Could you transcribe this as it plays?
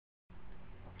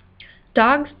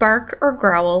Dogs bark or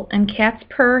growl, and cats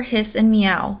purr, hiss, and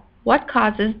meow. What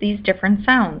causes these different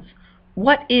sounds?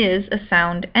 What is a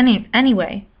sound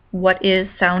anyway? What is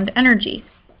sound energy?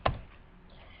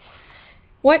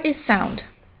 What is sound?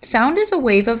 Sound is a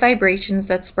wave of vibrations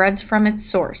that spreads from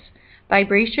its source.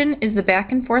 Vibration is the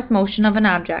back and forth motion of an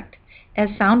object. As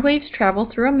sound waves travel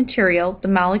through a material, the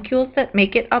molecules that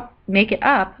make it up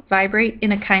vibrate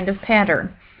in a kind of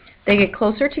pattern. They get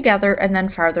closer together and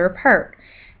then farther apart.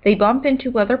 They bump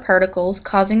into other particles,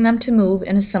 causing them to move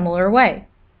in a similar way.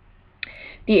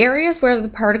 The areas where the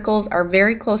particles are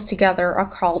very close together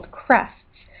are called crests.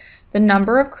 The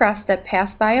number of crests that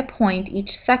pass by a point each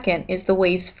second is the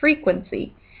wave's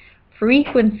frequency.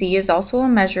 Frequency is also a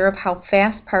measure of how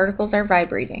fast particles are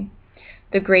vibrating.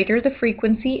 The greater the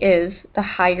frequency is, the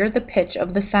higher the pitch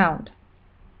of the sound.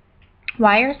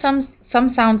 Why are some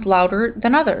sounds louder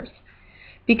than others?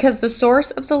 Because the source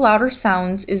of the louder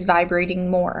sounds is vibrating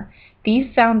more.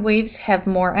 These sound waves have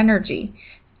more energy.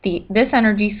 This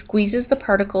energy squeezes the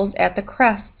particles at the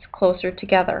crests closer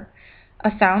together.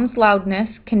 A sound's loudness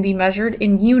can be measured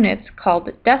in units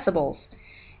called decibels.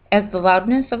 As the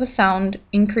loudness of a sound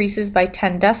increases by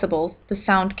 10 decibels, the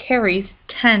sound carries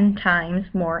 10 times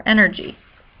more energy.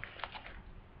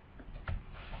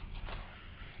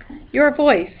 Your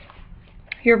voice.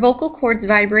 Your vocal cords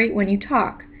vibrate when you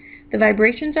talk. The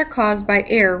vibrations are caused by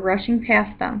air rushing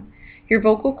past them. Your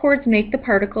vocal cords make the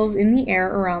particles in the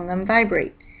air around them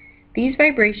vibrate. These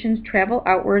vibrations travel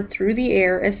outward through the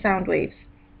air as sound waves.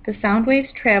 The sound waves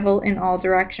travel in all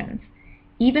directions.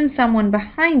 Even someone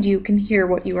behind you can hear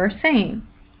what you are saying.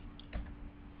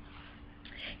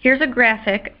 Here's a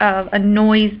graphic of a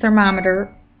noise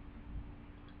thermometer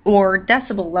or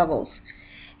decibel levels.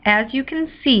 As you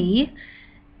can see,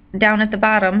 down at the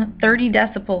bottom, 30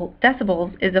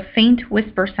 decibels is a faint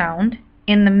whisper sound.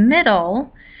 In the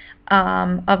middle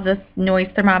of the noise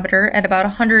thermometer, at about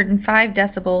 105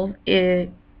 decibels,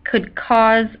 it could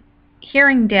cause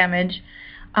hearing damage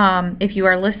if you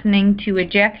are listening to a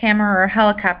jackhammer or a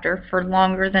helicopter for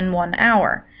longer than 1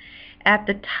 hour. At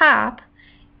the top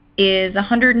is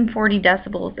 140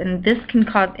 decibels, and this can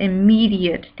cause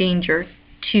immediate danger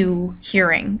to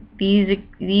hearing. These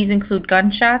include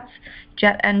gunshots,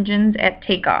 jet engines at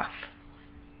takeoff.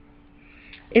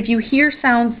 If you hear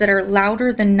sounds that are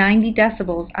louder than 90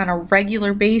 decibels on a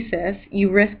regular basis,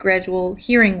 you risk gradual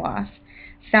hearing loss.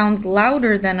 Sounds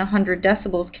louder than 100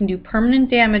 decibels can do permanent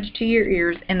damage to your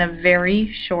ears in a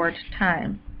very short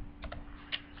time.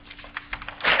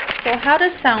 So how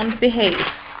does sound behave?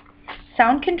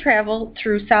 Sound can travel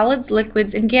through solids,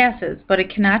 liquids, and gases, but it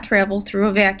cannot travel through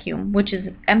a vacuum, which is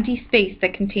empty space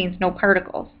that contains no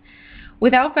particles.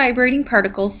 Without vibrating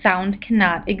particles, sound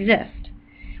cannot exist.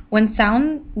 When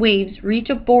sound waves reach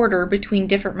a border between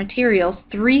different materials,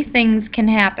 3 things can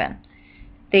happen.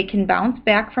 They can bounce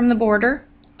back from the border,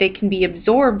 they can be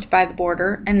absorbed by the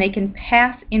border, and they can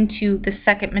pass into the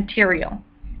second material,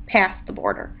 past the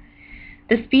border.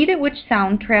 The speed at which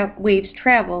sound waves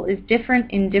travel is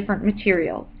different in different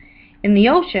materials. In the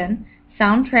ocean,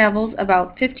 sound travels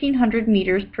about 1,500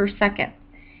 meters per second.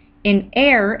 In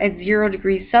air at 0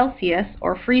 degrees Celsius,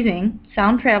 or freezing,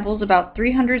 sound travels about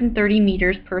 330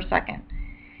 meters per second.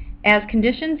 As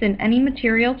conditions in any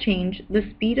material change, the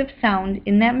speed of sound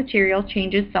in that material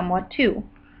changes somewhat too.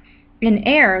 In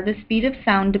air, the speed of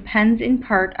sound depends in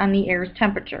part on the air's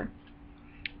temperature.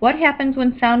 What happens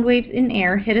when sound waves in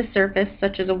air hit a surface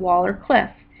such as a wall or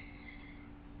cliff?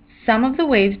 Some of the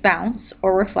waves bounce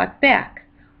or reflect back.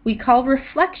 We call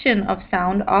reflection of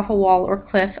sound off a wall or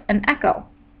cliff an echo.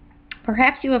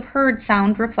 Perhaps you have heard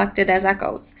sound reflected as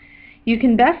echoes. You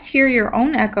can best hear your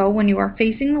own echo when you are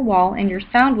facing the wall and your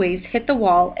sound waves hit the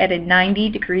wall at a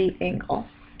 90-degree angle.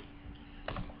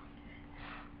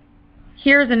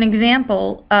 Here's an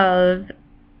example of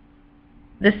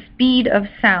the speed of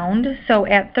sound. So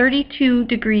at 32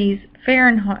 degrees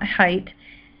Fahrenheit,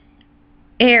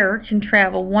 air can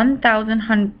travel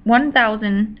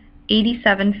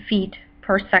 1,087 feet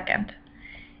per second.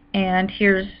 And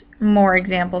here's more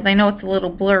examples. I know it's a little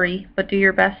blurry, but do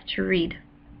your best to read.